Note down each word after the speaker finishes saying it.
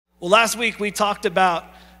Well, last week we talked about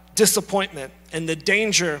disappointment and the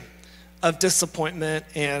danger of disappointment.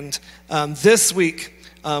 And this week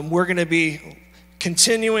we're going to be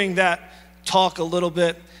continuing that talk a little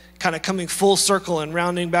bit, kind of coming full circle and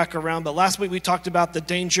rounding back around. But last week we talked about the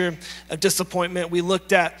danger of disappointment. We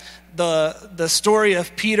looked at the story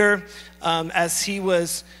of Peter as he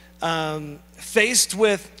was faced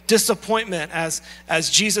with disappointment, as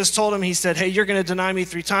Jesus told him. He said, hey, you're going to deny me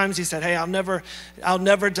 3 times. He said, hey, I'll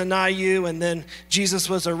never deny you. And then Jesus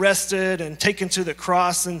was arrested and taken to the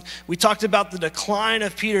cross. And we talked about the decline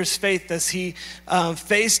of Peter's faith as he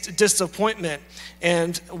faced disappointment.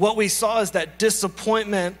 And what we saw is that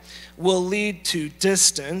disappointment will lead to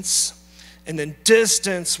distance, and then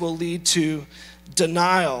distance will lead to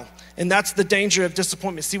denial. And that's the danger of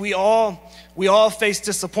disappointment. See, we all face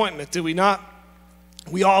disappointment, do we not?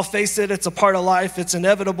 We all face it. It's a part of life. It's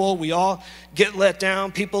inevitable. We all get let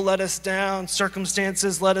down. People let us down.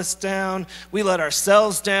 Circumstances let us down. We let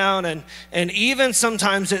ourselves down. And even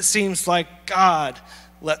sometimes it seems like God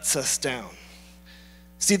lets us down.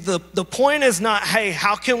 See, the point is not, hey,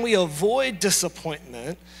 how can we avoid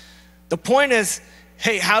disappointment? The point is,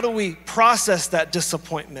 hey, how do we process that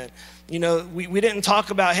disappointment? You know, we didn't talk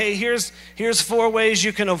about, hey, here's 4 ways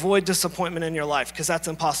you can avoid disappointment in your life, because that's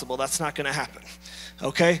impossible. That's not going to happen.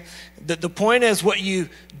 Okay? The point is what you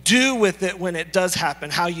do with it when it does happen,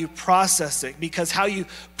 how you process it, because how you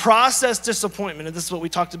process disappointment, and this is what we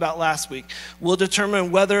talked about last week, will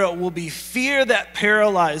determine whether it will be fear that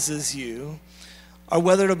paralyzes you or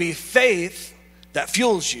whether it'll be faith that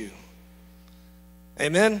fuels you.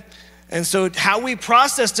 Amen? And so how we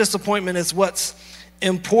process disappointment is what's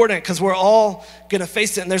important, because we're all going to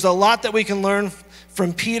face it. And there's a lot that we can learn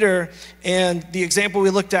from Peter and the example we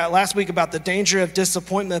looked at last week about the danger of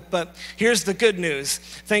disappointment. But here's the good news.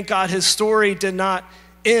 Thank God his story did not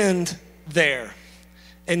end there.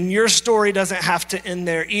 And your story doesn't have to end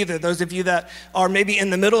there either. Those of you that are maybe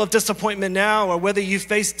in the middle of disappointment now, or whether you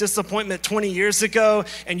faced disappointment 20 years ago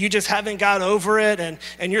and you just haven't got over it and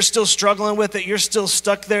you're still struggling with it, you're still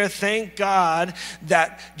stuck there, thank God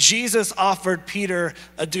that Jesus offered Peter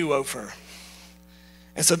a do-over.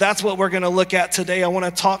 And so that's what we're going to look at today. I want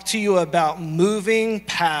to talk to you about moving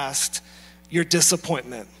past your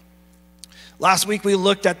disappointment. Last week we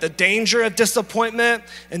looked at the danger of disappointment,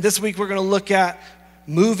 and this week we're going to look at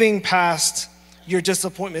moving past your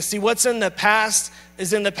disappointment. See, what's in the past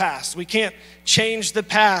is in the past. We can't change the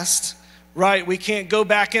past, right? We can't go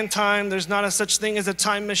back in time. There's not a such thing as a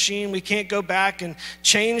time machine. We can't go back and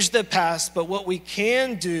change the past. But what we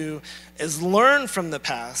can do is learn from the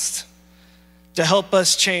past to help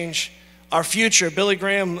us change our future. Billy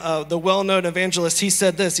Graham, the well-known evangelist, he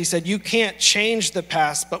said this. He said, you can't change the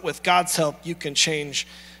past, but with God's help, you can change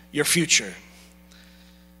your future.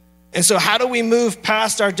 And so how do we move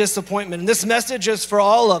past our disappointment? And this message is for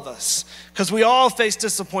all of us, because we all face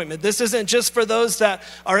disappointment. This isn't just for those that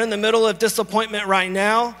are in the middle of disappointment right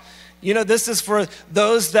now. You know, this is for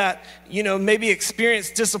those that, you know, maybe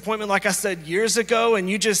experienced disappointment, like I said, years ago, and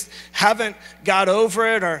you just haven't got over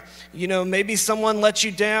it, or, you know, maybe someone let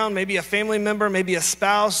you down, maybe a family member, maybe a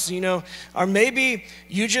spouse, you know, or maybe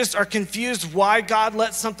you just are confused why God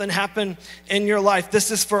let something happen in your life. This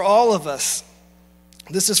is for all of us.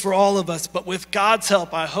 This is for all of us, but with God's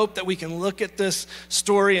help, I hope that we can look at this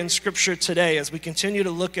story in Scripture today as we continue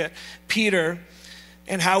to look at Peter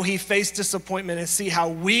and how he faced disappointment, and see how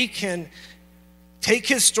we can take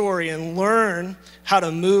his story and learn how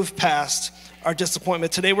to move past our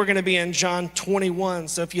disappointment. Today we're going to be in John 21.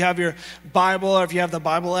 So if you have your Bible, or if you have the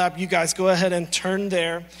Bible app, you guys go ahead and turn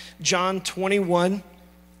there. John 21.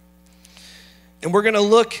 And we're going to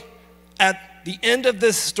look at the end of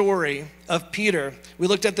this story of Peter. We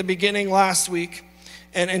looked at the beginning last week.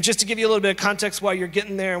 And just to give you a little bit of context while you're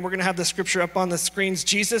getting there, and we're going to have the scripture up on the screens.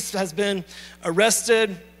 Jesus has been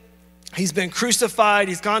arrested. He's been crucified.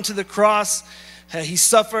 He's gone to the cross. He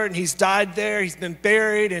suffered and he's died there. He's been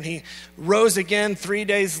buried and he rose again 3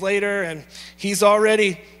 days later. And he's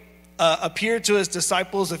already appeared to his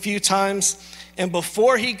disciples a few times. And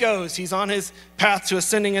before he goes, he's on his path to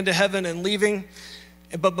ascending into heaven and leaving.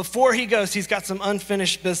 But before he goes, he's got some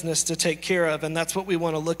unfinished business to take care of. And that's what we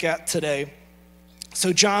want to look at today.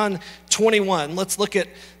 So John 21, let's look at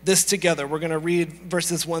this together. We're going to read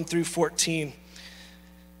verses 1 through 14. It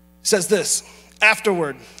says this: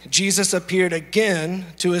 afterward, Jesus appeared again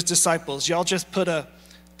to his disciples. Y'all just put a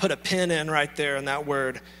pin in right there in that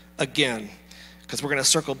word again, because we're going to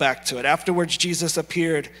circle back to it. Afterwards, Jesus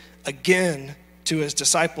appeared again to his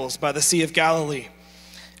disciples by the Sea of Galilee.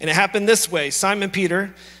 And it happened this way: Simon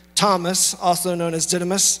Peter, Thomas, also known as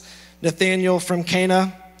Didymus, Nathanael from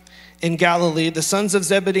Cana, in Galilee, the sons of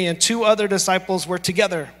Zebedee and 2 other disciples were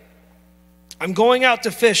together. I'm going out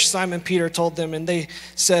to fish, Simon Peter told them, and they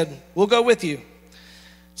said, we'll go with you.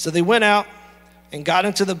 So they went out and got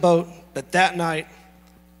into the boat, but that night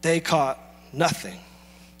they caught nothing.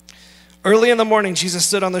 Early in the morning, Jesus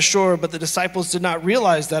stood on the shore, but the disciples did not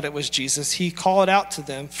realize that it was Jesus. He called out to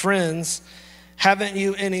them, friends, haven't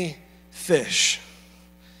you any fish?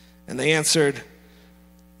 And they answered,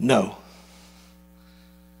 no.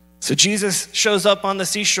 So Jesus shows up on the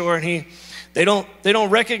seashore, and they don't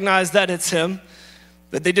recognize that it's him,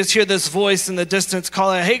 but they just hear this voice in the distance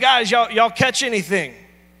calling, hey guys, y'all catch anything?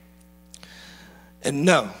 And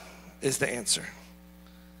no is the answer.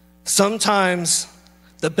 Sometimes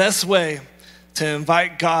the best way to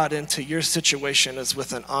invite God into your situation is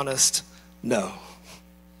with an honest no.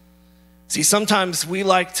 See, sometimes we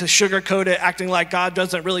like to sugarcoat it, acting like God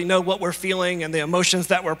doesn't really know what we're feeling and the emotions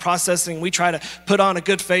that we're processing. We try to put on a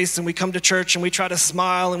good face, and we come to church and we try to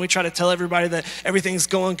smile and we try to tell everybody that everything's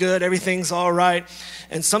going good, everything's all right.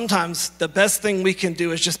 And sometimes the best thing we can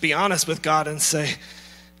do is just be honest with God and say,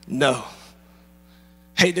 no.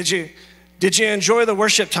 Hey, did you enjoy the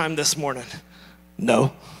worship time this morning?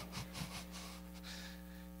 No.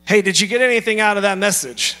 Hey, did you get anything out of that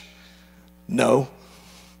message? No.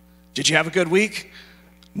 Did you have a good week?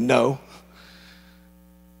 No.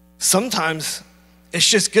 Sometimes it's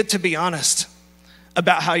just good to be honest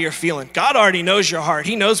about how you're feeling. God already knows your heart.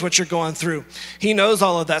 He knows what you're going through. He knows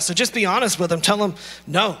all of that. So just be honest with him. Tell him,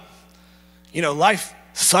 no, life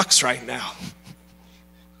sucks right now.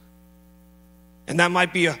 And that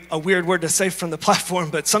might be a weird word to say from the platform,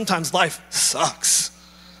 but sometimes life sucks.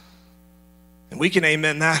 And we can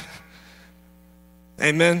amen that.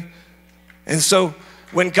 Amen. And so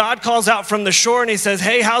when God calls out from the shore and he says,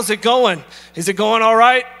 hey, how's it going? Is it going all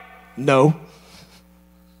right? No.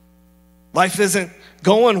 Life isn't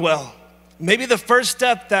going well. Maybe the first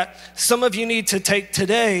step that some of you need to take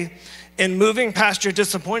today in moving past your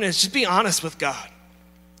disappointment is just be honest with God.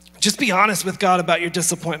 Just be honest with God about your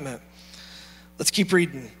disappointment. Let's keep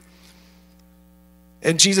reading.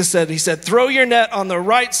 And Jesus said, he said, throw your net on the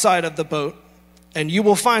right side of the boat and you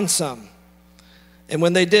will find some. And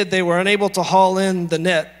when they did, they were unable to haul in the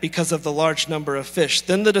net because of the large number of fish.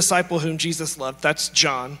 Then the disciple whom Jesus loved, that's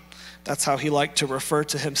John. That's how he liked to refer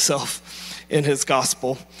to himself in his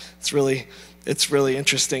gospel. It's really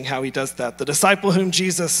interesting how he does that. The disciple whom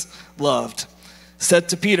Jesus loved said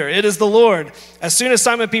to Peter, it is the Lord. As soon as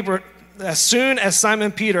Simon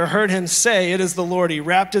Peter heard him say, it is the Lord, he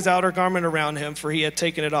wrapped his outer garment around him, for he had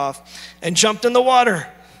taken it off, and jumped in the water.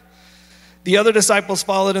 The other disciples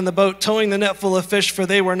followed in the boat, towing the net full of fish, for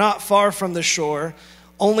they were not far from the shore,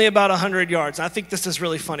 only about 100 yards. I think this is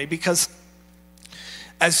really funny because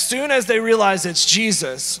as soon as they realize it's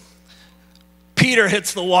Jesus, Peter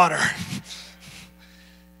hits the water.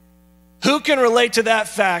 Who can relate to that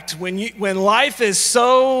fact when life is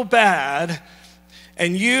so bad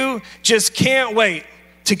and you just can't wait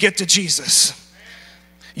to get to Jesus?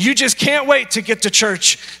 You just can't wait to get to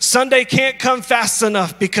church. Sunday can't come fast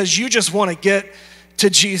enough because you just want to get to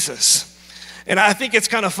Jesus. And I think it's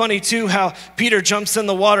kind of funny too how Peter jumps in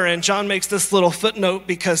the water, and John makes this little footnote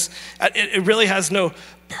because it really has no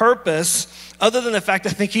purpose other than the fact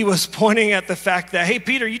I think he was pointing at the fact that, hey,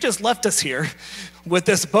 Peter, you just left us here with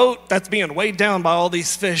this boat that's being weighed down by all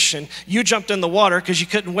these fish, and you jumped in the water because you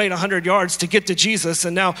couldn't wait 100 yards to get to Jesus,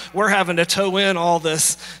 and now we're having to tow in all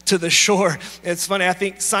this to the shore. It's funny, I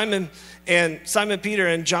think Simon Peter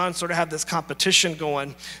and John sort of have this competition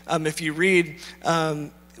going. If you read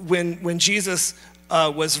when Jesus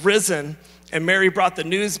was risen and Mary brought the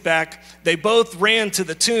news back, they both ran to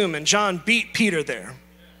the tomb, and John beat Peter there.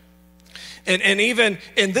 And even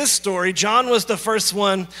in this story, John was the first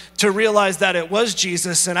one to realize that it was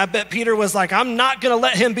Jesus. And I bet Peter was like, I'm not going to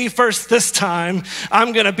let him be first this time.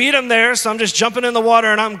 I'm going to beat him there. So I'm just jumping in the water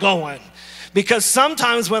and I'm going. Because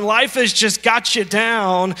sometimes when life has just got you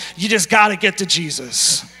down, you just got to get to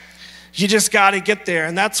Jesus. You just got to get there.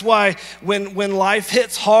 And that's why when life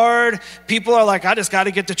hits hard, people are like, I just got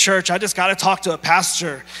to get to church. I just got to talk to a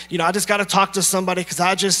pastor. I just got to talk to somebody because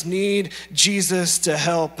I just need Jesus to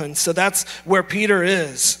help. And so that's where Peter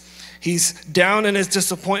is. He's down in his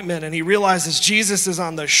disappointment and he realizes Jesus is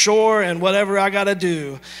on the shore, and whatever I got to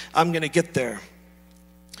do, I'm going to get there.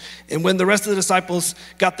 And when the rest of the disciples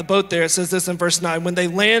got the boat there, it says this in verse 9, when they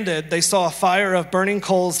landed, they saw a fire of burning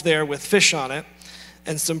coals there with fish on it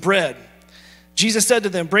and some bread. Jesus said to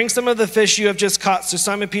them, bring some of the fish you have just caught. So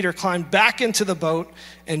Simon Peter climbed back into the boat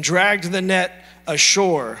and dragged the net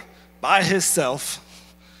ashore by himself.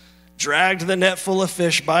 Dragged the net full of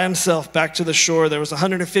fish by himself back to the shore. There was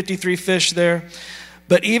 153 fish there,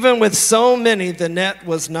 But even with so many, the net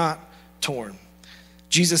was not torn.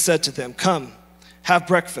 Jesus said to them, "Come, have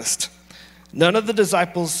breakfast." None of the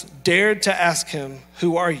disciples dared to ask him,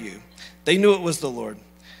 "Who are you?" They knew it was the Lord.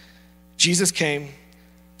 Jesus came,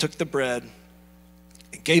 took the bread,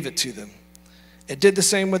 and gave it to them. It did the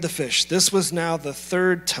same with the fish. This was now the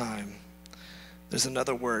third time. There's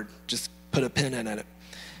another word, just put a pin in it.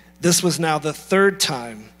 This was now the third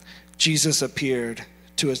time Jesus appeared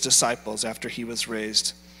to his disciples after he was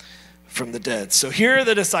raised from the dead. So here are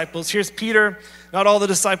the disciples. Here's Peter. Not all the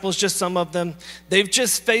disciples, just some of them. They've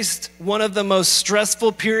just faced one of the most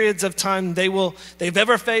stressful periods of time they've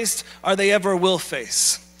ever faced or they ever will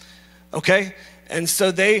face. Okay? And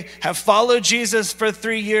so they have followed Jesus for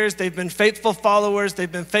 3 years. They've been faithful followers.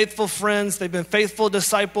 They've been faithful friends. They've been faithful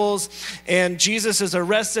disciples. And Jesus is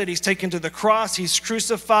arrested. He's taken to the cross. He's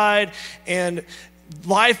crucified. And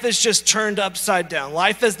life is just turned upside down.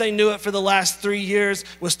 Life as they knew it for the last 3 years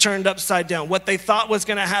was turned upside down. What they thought was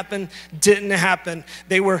going to happen didn't happen.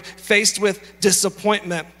 They were faced with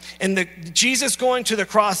disappointment. And Jesus going to the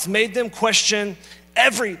cross made them question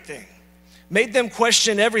everything. Made them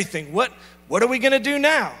question everything. What are we going to do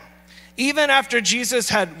now? Even after Jesus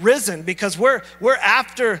had risen, because we're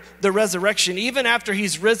after the resurrection, even after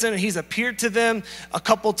he's risen and he's appeared to them a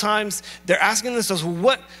couple times, they're asking themselves,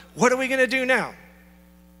 what are we going to do now?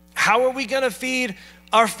 How are we going to feed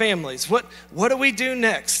our families? What do we do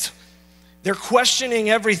next? They're questioning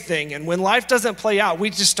everything. And when life doesn't play out, we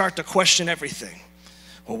just start to question everything.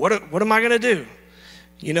 Well, what am I going to do?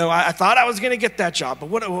 You know, I thought I was going to get that job, but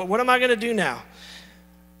what am I going to do now?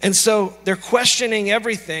 And so they're questioning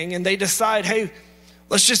everything, and they decide, hey,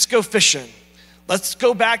 let's just go fishing. Let's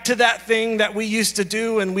go back to that thing that we used to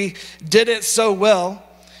do, and we did it so well.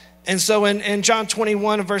 And so in John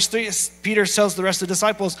 21, verse 3, Peter tells the rest of the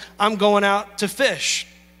disciples, I'm going out to fish.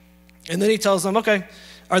 And then he tells them, okay.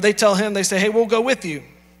 Or they tell him, they say, hey, we'll go with you.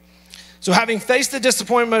 So having faced the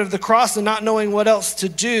disappointment of the cross and not knowing what else to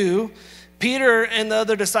do, Peter and the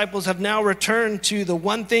other disciples have now returned to the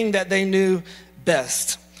one thing that they knew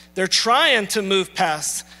best. They're trying to move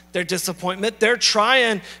past their disappointment. They're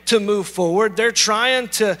trying to move forward. They're trying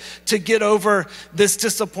to get over this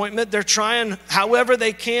disappointment. They're trying however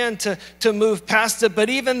they can to move past it. But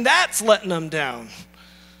even that's letting them down.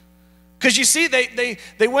 Because you see,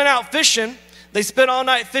 they went out fishing. They spent all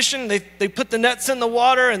night fishing. They put the nets in the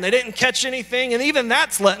water and they didn't catch anything. And even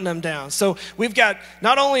that's letting them down. So we've got,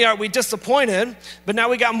 not only are we disappointed, but now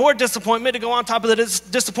we got more disappointment to go on top of the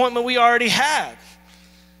disappointment we already had.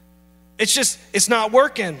 It's not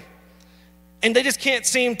working. And they just can't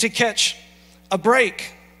seem to catch a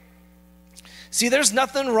break. See, there's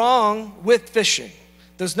nothing wrong with fishing.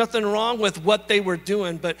 There's nothing wrong with what they were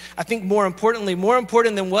doing. But I think more important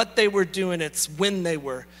than what they were doing, it's when they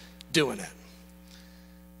were doing it.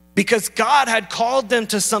 Because God had called them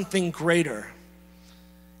to something greater.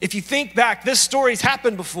 If you think back, this story's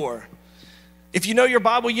happened before. If you know your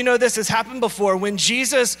Bible, you know this has happened before. When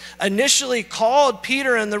Jesus initially called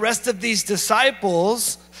Peter and the rest of these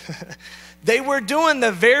disciples, they were doing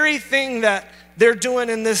the very thing that they're doing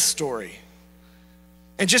in this story.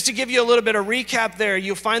 And just to give you a little bit of recap there,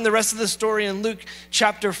 you'll find the rest of the story in Luke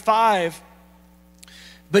chapter 5.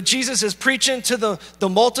 But Jesus is preaching to the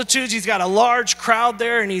multitudes. He's got a large crowd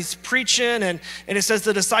there, and he's preaching. And it says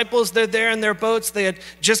the disciples, they're there in their boats. They had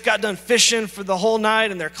just got done fishing for the whole night,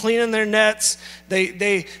 and they're cleaning their nets.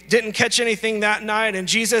 They didn't catch anything that night. And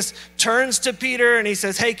Jesus turns to Peter, and he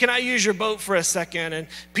says, hey, can I use your boat for a second? And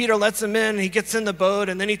Peter lets him in, and he gets in the boat.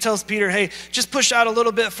 And then he tells Peter, hey, just push out a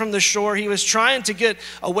little bit from the shore. He was trying to get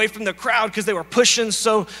away from the crowd because they were pushing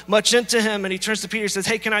so much into him. And he turns to Peter and says,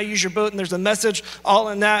 hey, can I use your boat? And there's a message all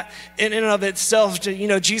in that in and of itself.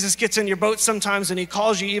 Jesus gets in your boat sometimes and he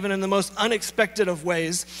calls you even in the most unexpected of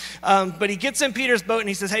ways. But he gets in Peter's boat and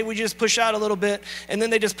he says, hey, would you just push out a little bit? And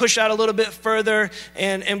then they just push out a little bit further.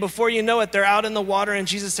 And before you know it, they're out in the water. And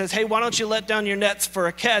Jesus says, hey, why don't you let down your nets for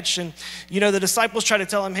a catch? And, the disciples try to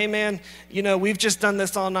tell him, hey, man, we've just done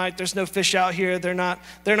this all night. There's no fish out here. They're not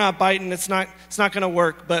biting. It's not going to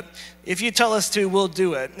work. But if you tell us to, we'll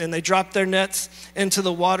do it. And they dropped their nets into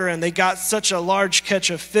the water and they got such a large catch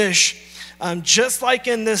of fish, just like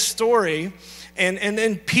in this story. And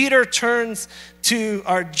then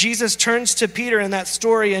Jesus turns to Peter in that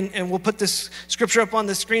story, and we'll put this scripture up on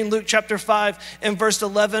the screen, Luke chapter 5 and verse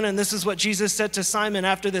 11. And this is what Jesus said to Simon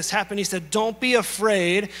after this happened. He said, don't be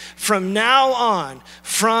afraid from now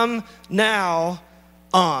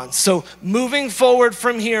on. So moving forward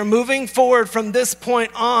from here, moving forward from this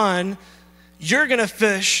point on, you're going to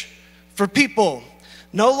fish for people.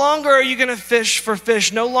 No longer are you going to fish for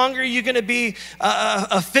fish. No longer are you going to be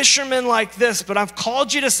a fisherman like this, but I've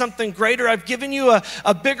called you to something greater. I've given you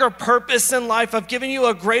a bigger purpose in life. I've given you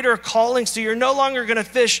a greater calling. So you're no longer going to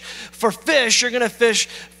fish for fish. You're going to fish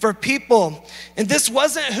for people. And this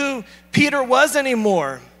wasn't who Peter was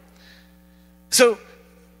anymore. So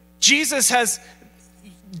Jesus has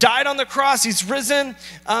died on the cross, he's risen,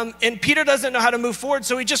 and Peter doesn't know how to move forward,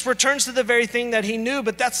 so he just returns to the very thing that he knew,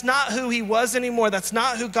 but that's not who he was anymore. That's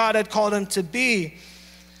not who God had called him to be.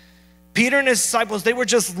 Peter and his disciples, they were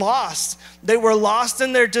just lost. They were lost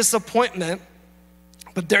in their disappointment,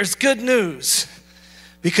 but there's good news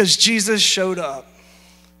because Jesus showed up.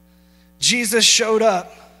 Jesus showed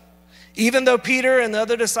up. Even though Peter and the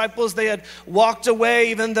other disciples, they had walked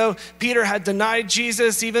away, even though Peter had denied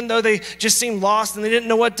Jesus, even though they just seemed lost and they didn't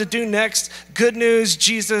know what to do next, good news,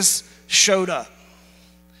 Jesus showed up.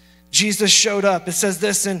 Jesus showed up. It says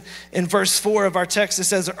this in verse 4 of our text. It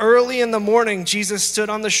says, early in the morning, Jesus stood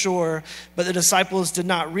on the shore, but the disciples did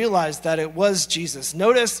not realize that it was Jesus.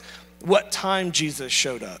 Notice what time Jesus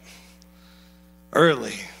showed up.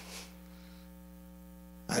 Early.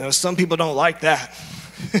 I know some people don't like that.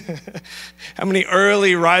 How many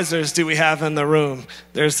early risers do we have in the room?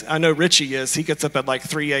 I know Richie is. He gets up at like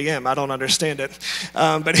 3 a.m. I don't understand it.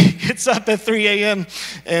 But he gets up at 3 a.m.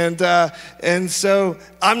 And so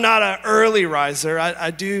I'm not an early riser.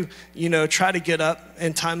 I do, try to get up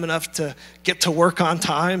in time enough to get to work on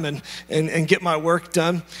time and get my work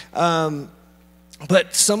done.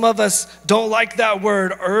 But some of us don't like that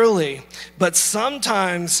word early. But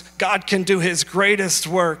sometimes God can do his greatest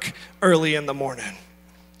work early in the morning.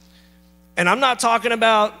 And I'm not talking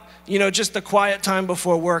about, just the quiet time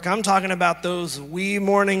before work. I'm talking about those wee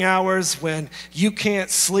morning hours when you can't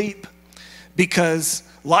sleep because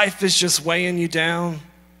life is just weighing you down.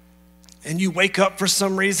 And you wake up for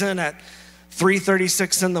some reason at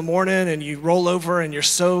 3:36 in the morning and you roll over and you're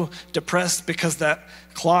so depressed because that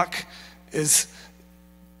clock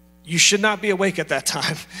you should not be awake at that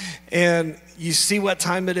time. And you see what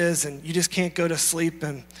time it is and you just can't go to sleep.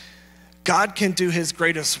 And God can do his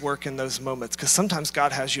greatest work in those moments because sometimes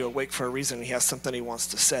God has you awake for a reason. He has something he wants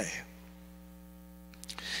to say.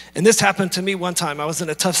 And this happened to me one time. I was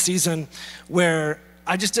in a tough season where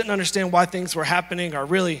I just didn't understand why things were happening, or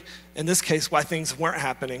really, in this case, why things weren't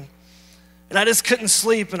happening. And I just couldn't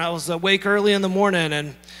sleep, and I was awake early in the morning,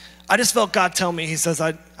 and I just felt God tell me, he says,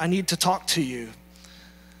 I need to talk to you.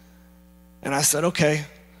 And I said, okay.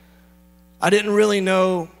 I didn't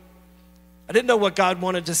know what God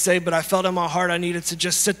wanted to say, but I felt in my heart I needed to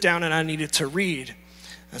just sit down and I needed to read.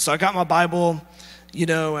 And so I got my Bible,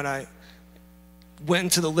 and I went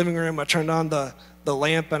into the living room. I turned on the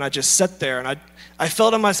lamp and I just sat there. And I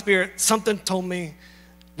felt in my spirit, something told me,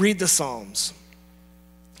 read the Psalms.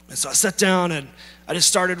 And so I sat down and I just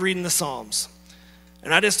started reading the Psalms.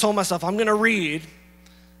 And I just told myself, I'm going to read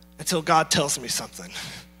until God tells me something.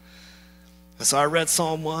 And so I read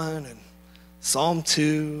Psalm 1 and Psalm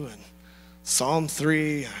 2 and Psalm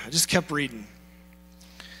 3, I just kept reading.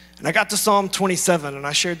 And I got to Psalm 27, and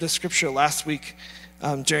I shared this scripture last week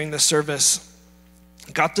during the service.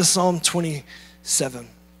 I got to Psalm 27,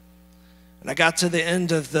 and I got to the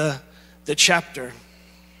end of the chapter.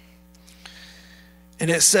 And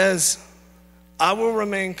it says, I will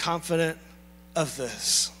remain confident of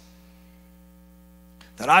this,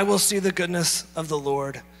 that I will see the goodness of the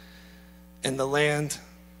Lord in the land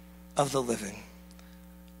of the living.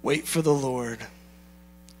 Wait for the Lord,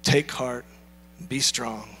 take heart, be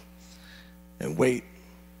strong, and wait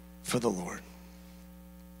for the Lord.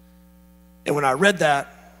 And when I read that,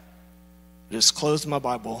 I just closed my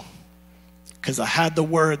Bible because I had the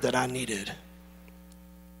word that I needed.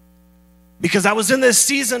 Because I was in this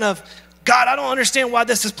season of, God, I don't understand why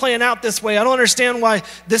this is playing out this way. I don't understand why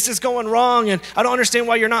this is going wrong. And I don't understand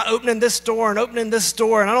why you're not opening this door and opening this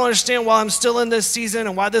door. And I don't understand why I'm still in this season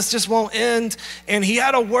and why this just won't end. And he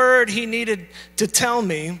had a word he needed to tell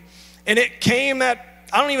me. And it came at,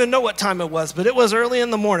 I don't even know what time it was, but it was early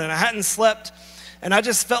in the morning. I hadn't slept. And I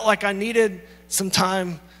just felt like I needed some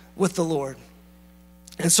time with the Lord.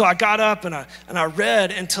 And so I got up and I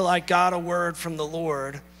read until I got a word from the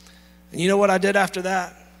Lord. And you know what I did after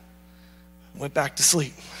that? Went back to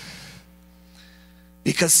sleep.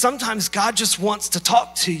 Because sometimes God just wants to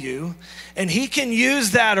talk to you, and he can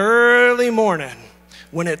use that early morning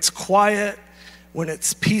when it's quiet, when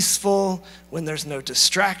it's peaceful, when there's no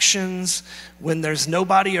distractions, when there's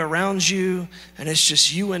nobody around you, and it's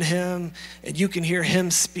just you and him, and you can hear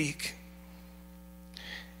him speak.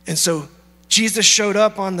 And so Jesus showed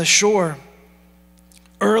up on the shore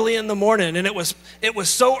early in the morning, and it was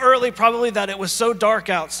so early probably that it was so dark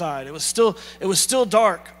outside. It was still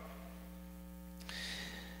dark.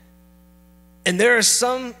 And there are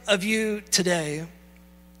some of you today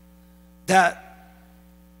that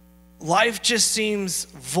life just seems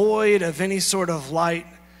void of any sort of light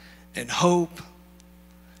and hope.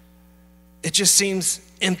 It just seems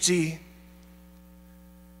empty.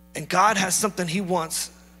 And God has something he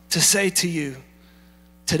wants to say to you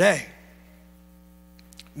today.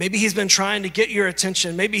 Maybe he's been trying to get your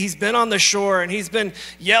attention. Maybe he's been on the shore and he's been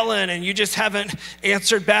yelling and you just haven't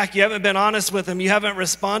answered back. You haven't been honest with him. You haven't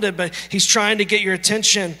responded, but he's trying to get your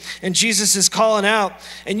attention. And Jesus is calling out.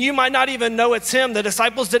 And you might not even know it's him. The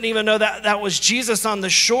disciples didn't even know that was Jesus on the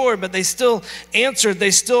shore, but they still answered.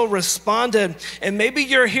 They still responded. And maybe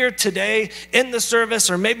you're here today in the service,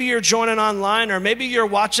 or maybe you're joining online, or maybe you're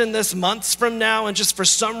watching this months from now and just for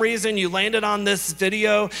some reason you landed on this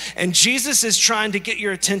video and Jesus is trying to get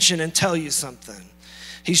your attention and tell you something.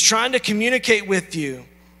 He's trying to communicate with you.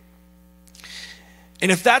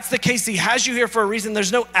 And if that's the case, he has you here for a reason.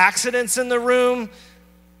 There's no accidents in the room.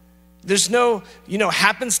 There's no,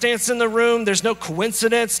 happenstance in the room. There's no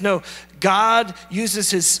coincidence. No, God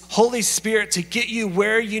uses his Holy Spirit to get you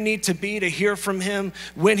where you need to be to hear from him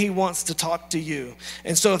when he wants to talk to you.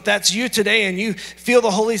 And so if that's you today and you feel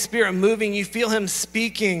the Holy Spirit moving, you feel him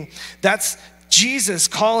speaking, that's Jesus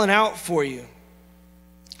calling out for you.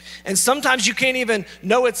 And sometimes you can't even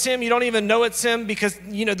know it's him. You don't even know it's him because,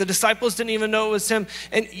 the disciples didn't even know it was him.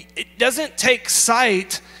 And it doesn't take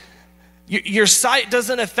sight. Your sight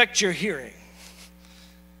doesn't affect your hearing.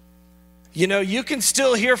 You can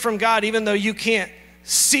still hear from God even though you can't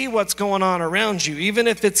see what's going on around you. Even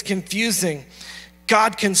if it's confusing,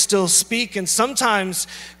 God can still speak. And sometimes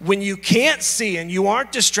when you can't see and you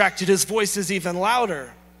aren't distracted, his voice is even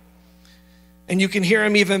louder. And you can hear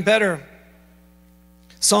him even better.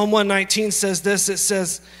 Psalm 119 says this. It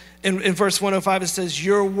says in verse 105, it says,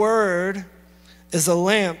 your word is a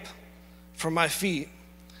lamp for my feet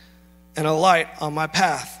and a light on my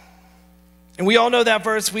path. And we all know that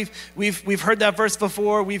verse. We've heard that verse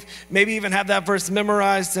before. We've maybe even had that verse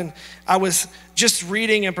memorized. And I was just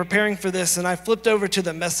reading and preparing for this, and I flipped over to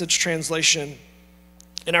the Message translation,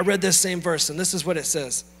 and I read this same verse, and this is what it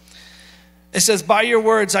says. It says, by your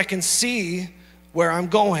words I can see where I'm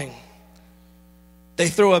going. They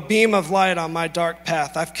throw a beam of light on my dark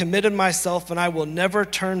path. I've committed myself and I will never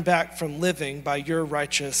turn back from living by your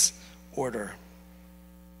righteous order.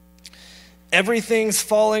 Everything's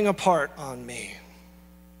falling apart on me.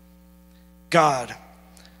 God,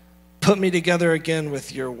 put me together again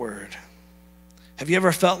with your word. Have you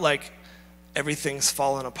ever felt like everything's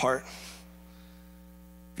fallen apart?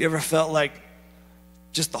 Have you ever felt like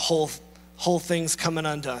just the whole thing's coming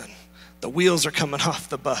undone? The wheels are coming off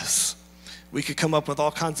the bus. We could come up with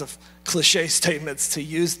all kinds of cliche statements to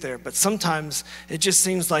use there, but sometimes it just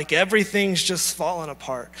seems like everything's just falling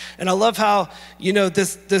apart. And I love how,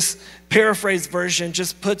 this paraphrase version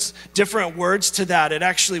just puts different words to that.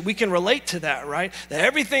 We can relate to that, right? That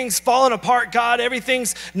everything's falling apart, God,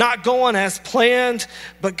 everything's not going as planned,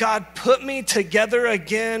 but God, put me together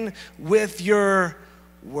again with your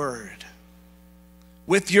word.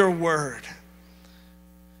 With your word.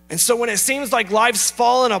 And so when it seems like life's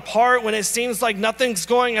falling apart, when it seems like nothing's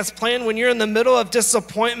going as planned, when you're in the middle of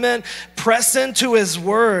disappointment, press into his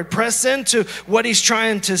word, press into what he's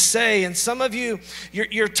trying to say. And some of you,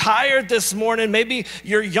 you're tired this morning. Maybe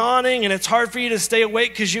you're yawning and it's hard for you to stay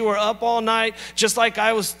awake because you were up all night, just like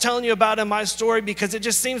I was telling you about in my story, because it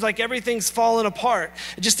just seems like everything's falling apart.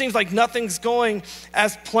 It just seems like nothing's going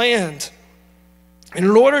as planned. And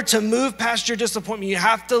in order to move past your disappointment, you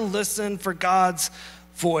have to listen for God's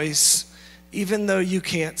voice, even though you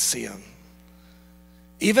can't see him.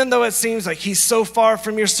 Even though it seems like he's so far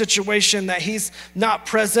from your situation that he's not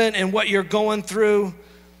present in what you're going through,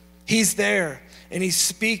 he's there and he's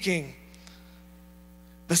speaking.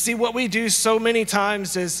 But see, what we do so many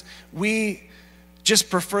times is we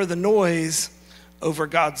just prefer the noise over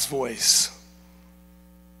God's voice.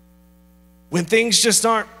 When things just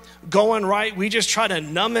aren't going right, we just try to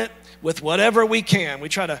numb it with whatever we can. We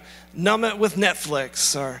try to numb it with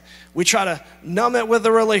Netflix, or we try to numb it with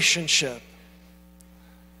a relationship.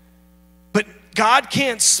 But God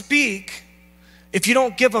can't speak if you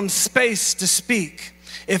don't give him space to speak.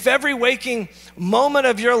 If every waking moment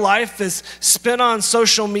of your life is spent on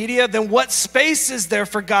social media, then what space is there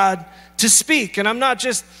for God to speak? And I'm not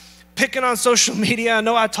just picking on social media. I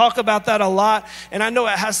know I talk about that a lot, and I know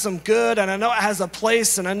it has some good, and I know it has a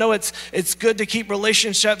place, and I know it's good to keep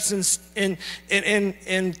relationships in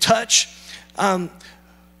touch.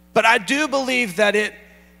 But I do believe that it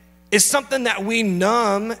is something that we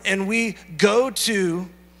numb and we go to,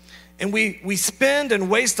 and we spend and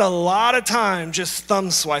waste a lot of time just thumb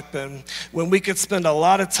swiping when we could spend a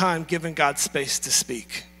lot of time giving God space to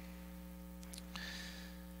speak.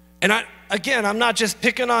 And I'm not just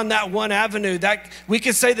picking on that one avenue. That we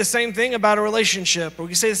could say the same thing about a relationship, or we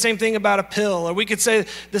could say the same thing about a pill, or we could say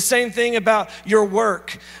the same thing about your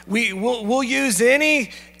work. We'll use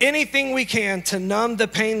anything we can to numb the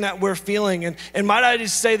pain that we're feeling. And might I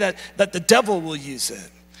just say that the devil will use it.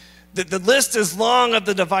 The list is long of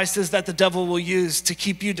the devices that the devil will use to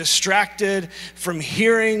keep you distracted from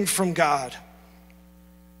hearing from God.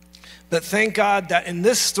 But thank God that in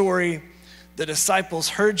this story, the disciples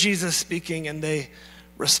heard Jesus speaking and they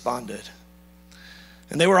responded.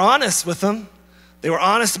 And they were honest with him. They were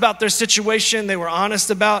honest about their situation. They were honest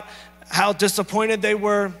about how disappointed they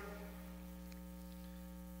were.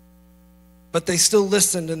 But they still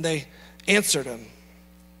listened and they answered him.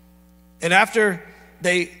 And after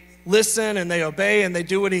they listen and they obey and they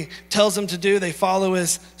do what he tells them to do, they follow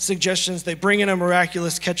his suggestions, they bring in a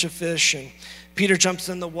miraculous catch of fish, and Peter jumps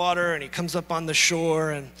in the water and he comes up on the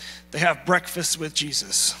shore, and they have breakfast with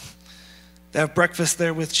Jesus. They have breakfast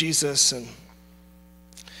there with Jesus, and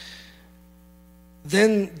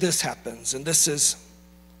then this happens, and this is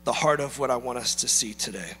the heart of what I want us to see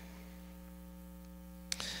today.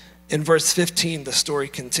 In verse 15, the story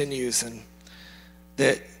continues, and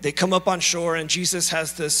they come up on shore, and Jesus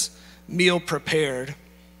has this meal prepared.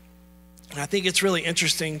 And I think it's really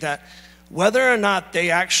interesting that whether or not they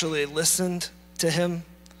actually listened to him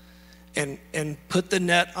and put the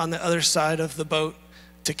net on the other side of the boat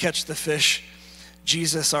to catch the fish,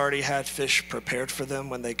 Jesus already had fish prepared for them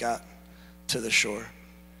when they got to the shore.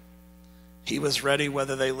 He was ready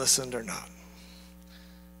whether they listened or not.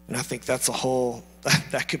 And I think that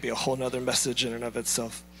could be a whole nother message in and of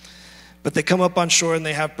itself. But they come up on shore and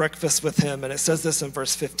they have breakfast with him. And it says this in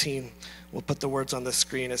verse 15. We'll put the words on the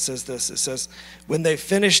screen. It says this. It says, when they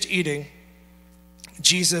finished eating,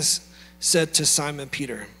 Jesus said to Simon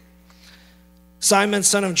Peter, "Simon,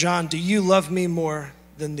 son of John, do you love me more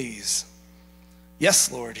than these?"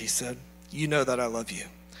 "Yes, Lord," he said. "You know that I love you."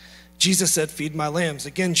 Jesus said, "Feed my lambs."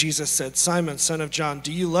 Again, Jesus said, "Simon, son of John,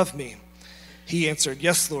 do you love me?" He answered,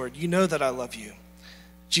 "Yes, Lord, you know that I love you."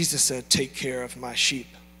 Jesus said, "Take care of my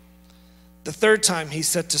sheep." The third time he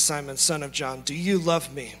said to Simon, son of John, "Do you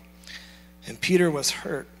love me?" And Peter was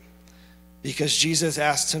hurt because Jesus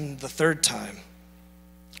asked him the third time,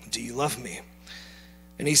 "Do you love me?"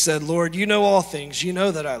 And he said, "Lord, you know all things. You know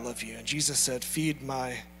that I love you." And Jesus said, "Feed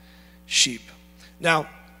my sheep." Now,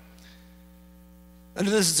 I know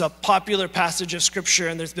this is a popular passage of scripture,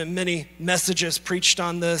 and there's been many messages preached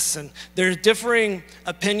on this, and there are differing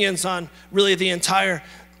opinions on really the entire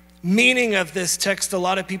meaning of this text. A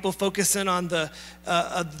lot of people focus in on the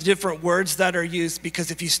different words that are used,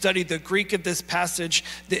 because if you study the Greek of this passage,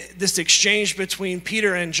 this exchange between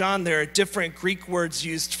Peter and John, there are different Greek words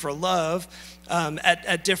used for love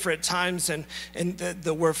at different times, and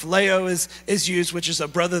the word phileo is used, which is a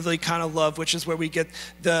brotherly kind of love, which is where we get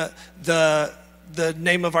the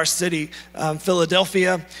name of our city,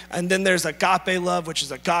 Philadelphia. And then there's agape love, which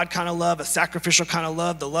is a God kind of love, a sacrificial kind of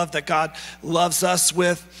love, the love that God loves us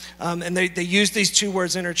with. And they use these two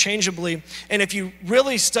words interchangeably. And if you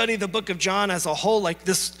really study the book of John as a whole, like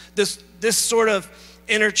this sort of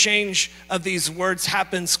interchange of these words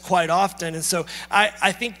happens quite often. And so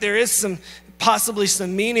I think there is possibly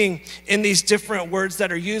some meaning in these different words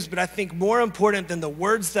that are used, but I think more important than the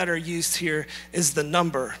words that are used here is the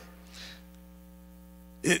number.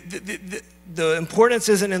 The importance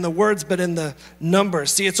isn't in the words, but in the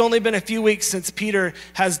numbers. See, it's only been a few weeks since Peter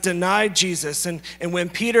has denied Jesus. And when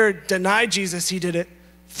Peter denied Jesus, he did it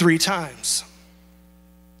 3 times.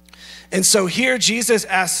 And so here Jesus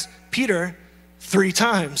asks Peter 3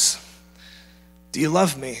 times, "Do you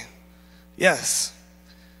love me?" "Yes."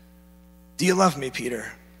 "Do you love me,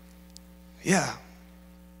 Peter?" "Yeah."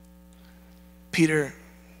 "Peter,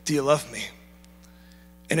 do you love me?"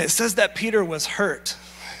 And it says that Peter was hurt.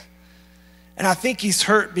 And I think he's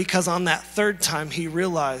hurt because on that 3rd time, he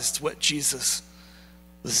realized what Jesus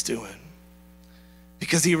was doing.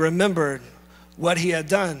 Because he remembered what he had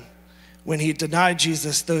done when he denied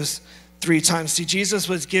Jesus those 3 times. See, Jesus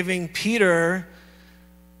was giving Peter,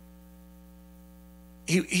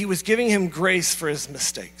 he was giving him grace for his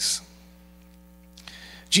mistakes.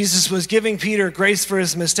 Jesus was giving Peter grace for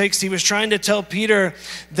his mistakes. He was trying to tell Peter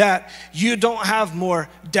that you don't have more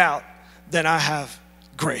doubt than I have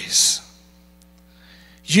grace.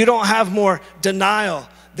 You don't have more denial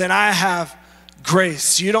than I have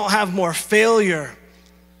grace. You don't have more failure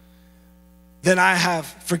than I have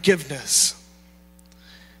forgiveness.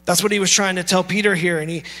 That's what he was trying to tell Peter here. And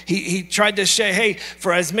he tried to say, hey,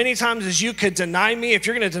 for as many times as you could deny me, if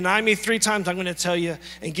you're going to deny me 3 times, I'm going to tell you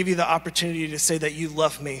and give you the opportunity to say that you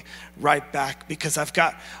love me right back, because I've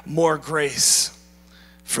got more grace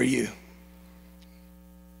for you.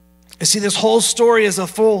 And see, this whole story is a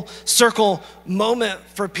full circle moment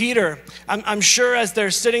for Peter. I'm sure as they're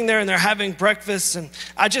sitting there and they're having breakfast, and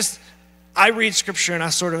I read scripture and I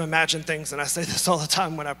sort of imagine things, and I say this all the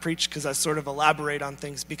time when I preach because I sort of elaborate on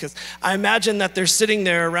things, because I imagine that they're sitting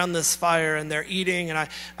there around this fire and they're eating, and I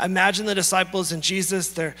imagine the disciples and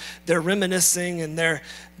Jesus, they're reminiscing and they're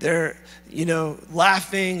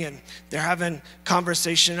laughing and they're having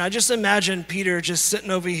conversation. And I just imagine Peter just sitting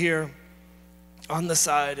over here on the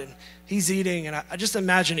side and he's eating, and I just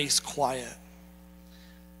imagine he's quiet.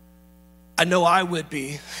 I know I would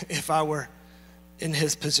be if I were in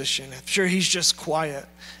his position. I'm sure he's just quiet,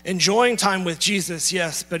 enjoying time with Jesus,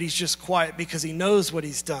 yes, but he's just quiet because he knows what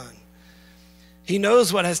he's done. He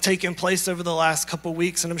knows what has taken place over the last couple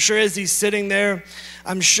weeks. And I'm sure as he's sitting there,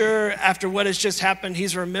 I'm sure after what has just happened,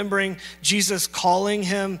 he's remembering Jesus calling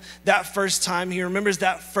him that first time. He remembers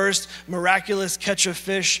that first miraculous catch of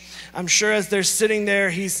fish. I'm sure as they're sitting there,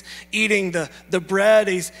 he's eating the bread,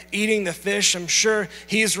 he's eating the fish. I'm sure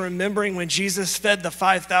he's remembering when Jesus fed the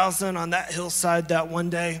 5,000 on that hillside that one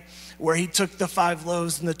day, where he took the 5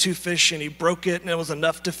 loaves and the 2 fish and he broke it and it was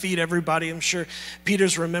enough to feed everybody. I'm sure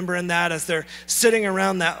Peter's remembering that as they're sitting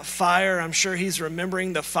around that fire. I'm sure he's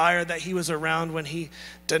remembering the fire that he was around when he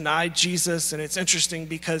denied Jesus. And it's interesting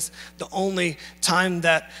because the only time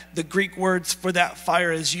that the Greek words for that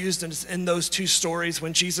fire is used is in those 2 stories,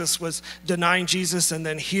 when Jesus was denying Jesus, and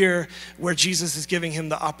then here where Jesus is giving him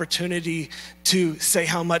the opportunity to say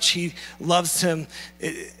how much he loves him.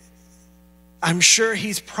 I'm sure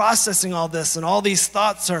he's processing all this, and all these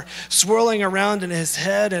thoughts are swirling around in his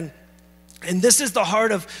head. And this is the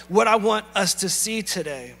heart of what I want us to see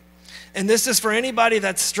today. And this is for anybody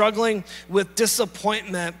that's struggling with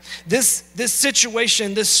disappointment. This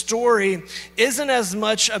situation, this story isn't as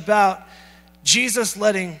much about Jesus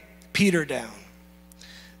letting Peter down.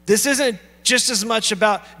 This isn't just as much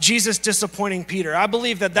about Jesus disappointing Peter. I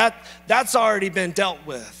believe that's already been dealt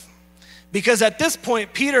with. Because at this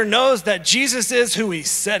point, Peter knows that Jesus is who he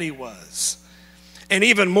said he was, and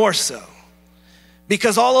even more so.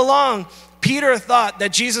 Because all along, Peter thought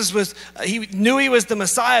that he knew he was the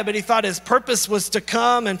Messiah, but he thought his purpose was to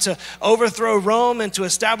come and to overthrow Rome and to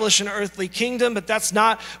establish an earthly kingdom. But that's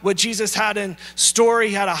not what Jesus had in store.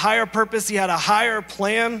 He had a higher purpose. He had a higher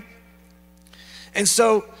plan. And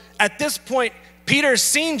so at this point, Peter's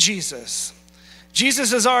seen Jesus.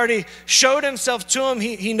 Jesus has already showed himself to him.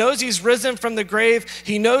 He knows he's risen from the grave.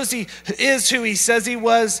 He knows he is who he says he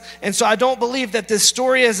was. And so I don't believe that this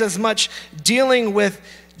story is as much dealing with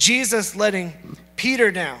Jesus letting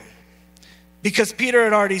Peter down, because Peter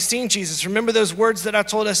had already seen Jesus. Remember those words that I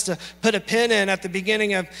told us to put a pin in at the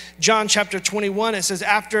beginning of John chapter 21. It says,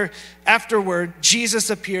 afterward, Jesus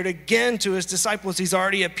appeared again to his disciples. He's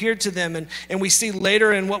already appeared to them. And we see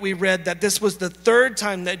later in what we read that this was the 3rd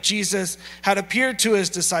time that Jesus had appeared to his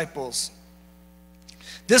disciples.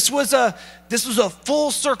 This was a full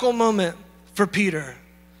circle moment for Peter.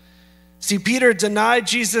 See, Peter denied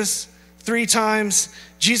Jesus 3 times.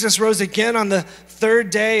 Jesus rose again on the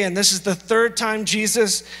 3rd day, and this is the 3rd time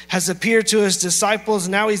Jesus has appeared to his disciples.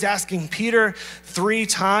 Now he's asking Peter 3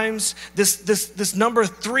 times. This number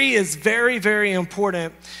 3 is very, very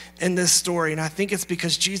important in this story, and I think it's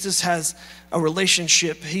because Jesus has a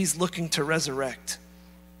relationship he's looking to resurrect.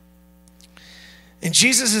 And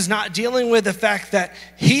Jesus is not dealing with the fact that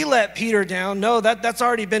he let Peter down. No, that's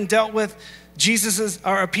already been dealt with.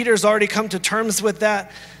 Peter's already come to terms with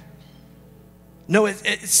that. No,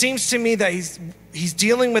 it seems to me that he's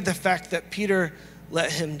dealing with the fact that Peter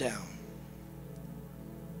let him down.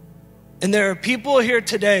 And there are people here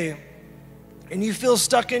today, and you feel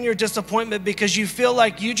stuck in your disappointment because you feel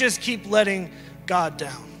like you just keep letting God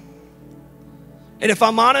down. And if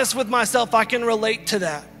I'm honest with myself, I can relate to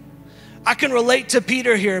that. I can relate to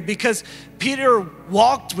Peter here because Peter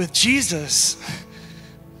walked with Jesus.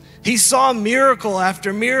 He saw miracle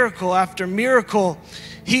after miracle after miracle.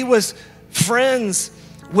 He was friends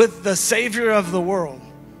with the Savior of the world.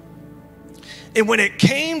 And when it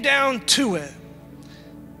came down to it,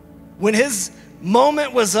 when his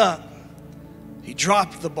moment was up, he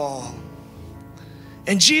dropped the ball.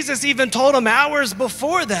 And Jesus even told him hours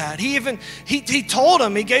before that. He told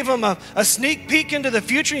him, he gave him a sneak peek into the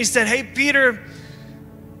future. He said, hey, Peter,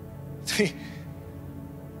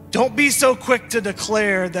 don't be so quick to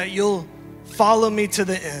declare that you'll follow me to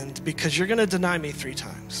the end, because you're going to deny me 3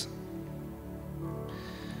 times.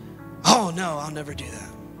 Oh, no, I'll never do that.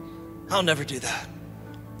 I'll never do that.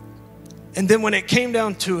 And then when it came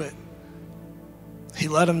down to it, he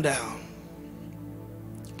let him down.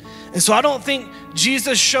 And so I don't think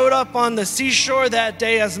Jesus showed up on the seashore that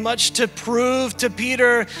day as much to prove to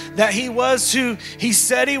Peter that he was who he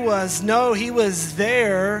said he was. No, he was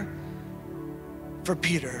there for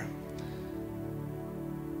Peter.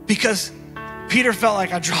 Because Peter felt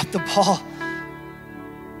like I dropped the ball.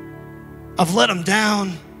 I've let him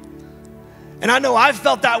down. And I know I've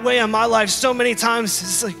felt that way in my life so many times.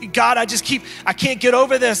 It's like, God, I can't get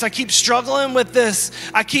over this. I keep struggling with this.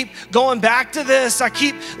 I keep going back to this. I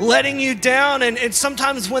keep letting you down. And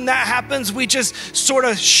sometimes when that happens, we just sort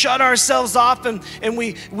of shut ourselves off and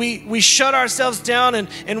we shut ourselves down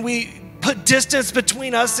and we put distance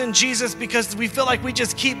between us and Jesus because we feel like we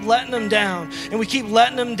just keep letting him down and we keep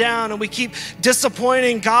letting him down and we keep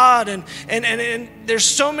disappointing God. And there's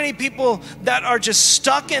so many people that are just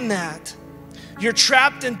stuck in that. You're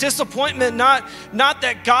trapped in disappointment, not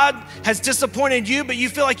that God has disappointed you, but you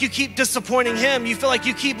feel like you keep disappointing him. You feel like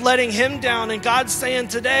you keep letting him down. And God's saying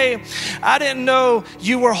today, I didn't know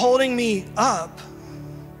you were holding me up.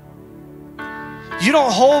 You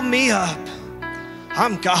don't hold me up.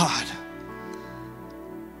 I'm God.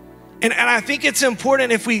 And I think it's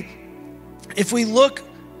important if we look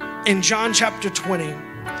in John chapter 20,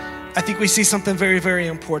 I think we see something very, very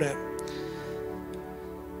important.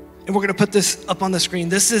 And we're going to put this up on the screen.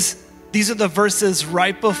 These are the verses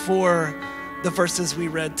right before the verses we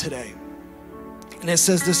read today. And it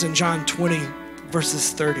says this in John 20,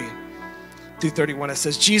 verses 30 through 31. It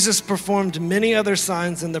says, Jesus performed many other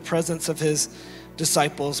signs in the presence of his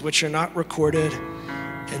disciples, which are not recorded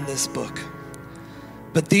in this book.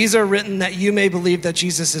 But these are written that you may believe that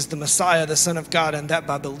Jesus is the Messiah, the Son of God, and that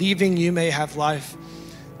by believing you may have life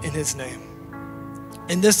in his name.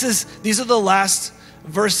 And these are the last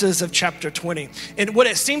verses of chapter 20. And what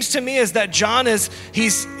it seems to me is that John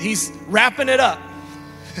he's wrapping it up.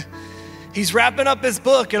 He's wrapping up his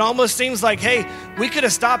book. It almost seems like, hey, we could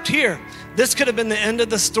have stopped here. This could have been the end of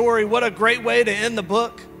the story. What a great way to end the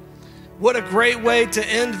book. What a great way to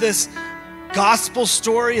end this gospel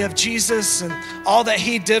story of Jesus and all that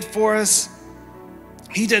he did for us.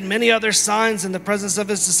 He did many other signs in the presence of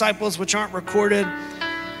his disciples, which aren't recorded.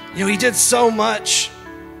 He did so much.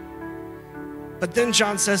 But then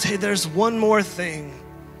John says, hey, there's one more thing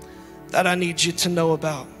that I need you to know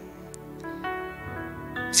about.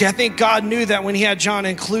 See, I think God knew that when he had John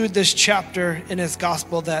include this chapter in his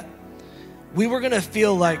gospel, that we were going to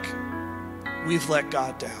feel like we've let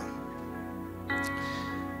God down.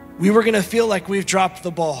 We were going to feel like we've dropped the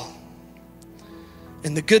ball.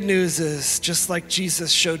 And the good news is, just like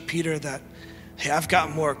Jesus showed Peter that, hey, I've got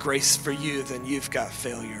more grace for you than you've got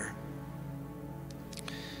failure.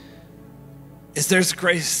 There's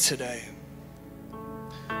grace today.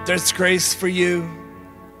 There's grace for you,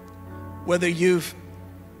 whether you've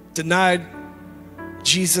denied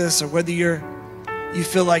Jesus or whether you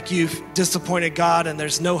feel like you've disappointed God and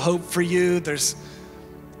there's no hope for you. There's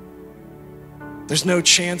no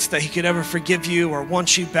chance that he could ever forgive you or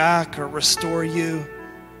want you back or restore you.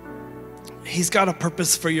 He's got a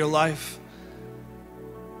purpose for your life.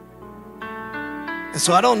 And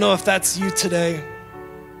so I don't know if that's you today,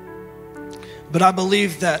 but I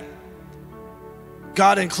believe that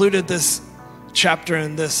God included this chapter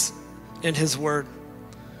in his word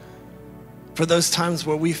for those times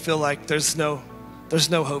where we feel like there's no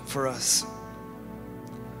hope for us.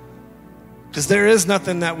 Because there is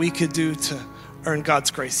nothing that we could do to earn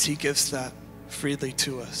God's grace. He gives that freely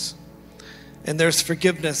to us. And there's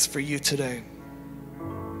forgiveness for you today.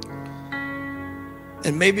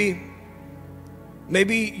 And maybe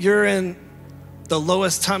you're in the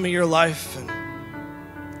lowest time of your life and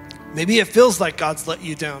maybe it feels like God's let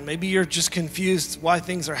you down. Maybe you're just confused why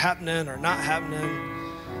things are happening or not happening.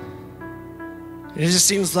 It just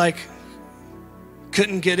seems like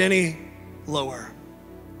couldn't get any lower.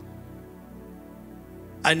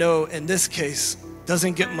 I know in this case,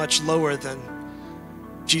 doesn't get much lower than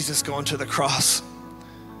Jesus going to the cross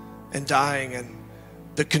and dying and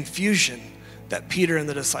the confusion that Peter and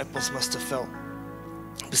the disciples must have felt.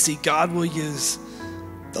 But see, God will use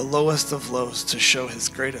the lowest of lows to show his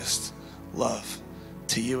greatest love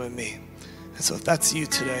to you and me. And so if that's you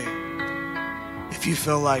today, if you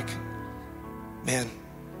feel like, man,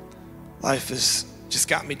 life has just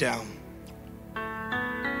got me down,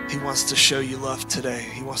 he wants to show you love today.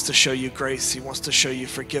 He wants to show you grace. He wants to show you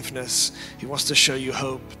forgiveness. He wants to show you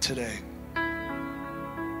hope today.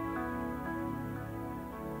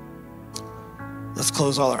 Let's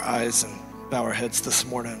close all our eyes and bow our heads this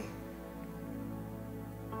morning.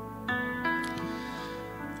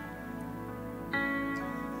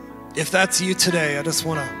 if that's you today, I just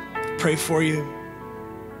want to pray for you.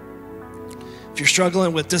 If you're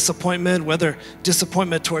struggling with disappointment, whether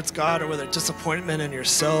disappointment towards God or whether disappointment in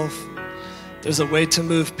yourself, there's a way to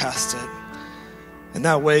move past it. And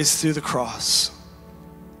that way is through the cross.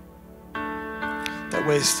 That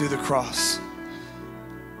way is through the cross.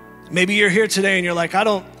 Maybe you're here today and you're like, I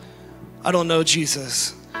don't know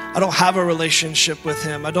Jesus. I don't have a relationship with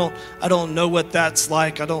him. I don't know what that's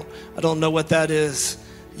like. I don't know what that is.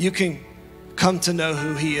 You can come to know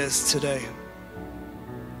who he is today.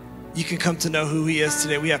 You can come to know who he is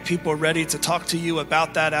today. We have people ready to talk to you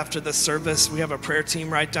about that after the service. We have a prayer team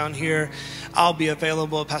right down here. I'll be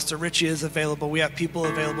available. Pastor Richie is available. We have people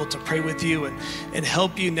available to pray with you and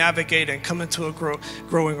help you navigate and come into a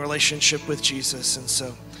growing relationship with Jesus. And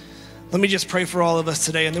so let me just pray for all of us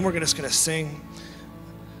today, and then we're just going to sing.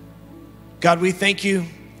 God, we thank you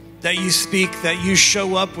that you speak, that you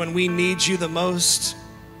show up when we need you the most.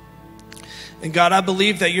 And God, I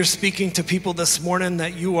believe that you're speaking to people this morning,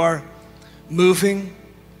 that you are moving,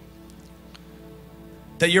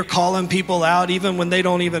 that you're calling people out even when they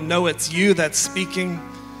don't even know it's you that's speaking.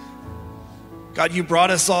 God, you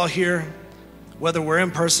brought us all here, whether we're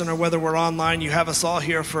in person or whether we're online. You have us all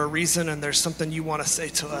here for a reason, and there's something you want to say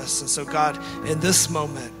to us. And so God, in this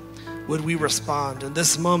moment, would we respond? In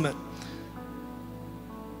this moment,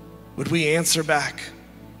 would we answer back?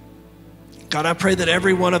 God, I pray that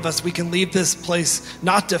every one of us, we can leave this place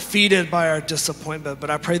not defeated by our disappointment, but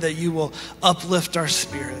I pray that you will uplift our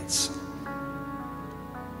spirits.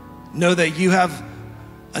 Know that you have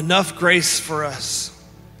enough grace for us,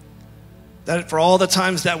 that for all the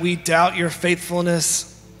times that we doubt your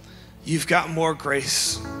faithfulness, you've got more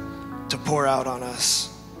grace to pour out on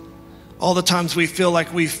us. All the times we feel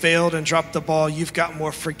like we failed and dropped the ball, you've got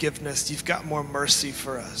more forgiveness, you've got more mercy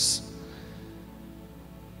for us.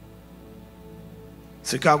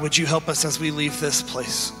 So God, would you help us as we leave this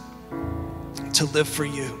place to live for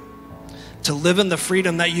you, to live in the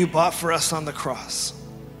freedom that you bought for us on the cross.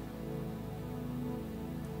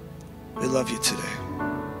 We love you today.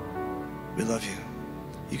 We love you.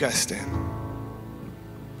 You guys stand.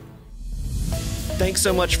 Thanks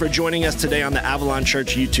so much for joining us today on the Avalon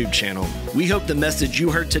Church YouTube channel. We hope the message you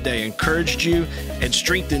heard today encouraged you and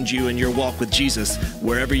strengthened you in your walk with Jesus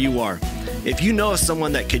wherever you are. If you know of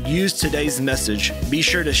someone that could use today's message, be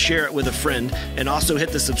sure to share it with a friend and also hit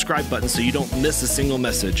the subscribe button so you don't miss a single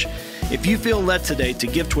message. If you feel led today to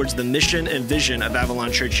give towards the mission and vision of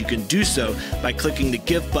Avalon Church, you can do so by clicking the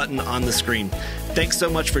Give button on the screen. Thanks so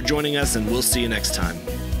much for joining us, and we'll see you next time.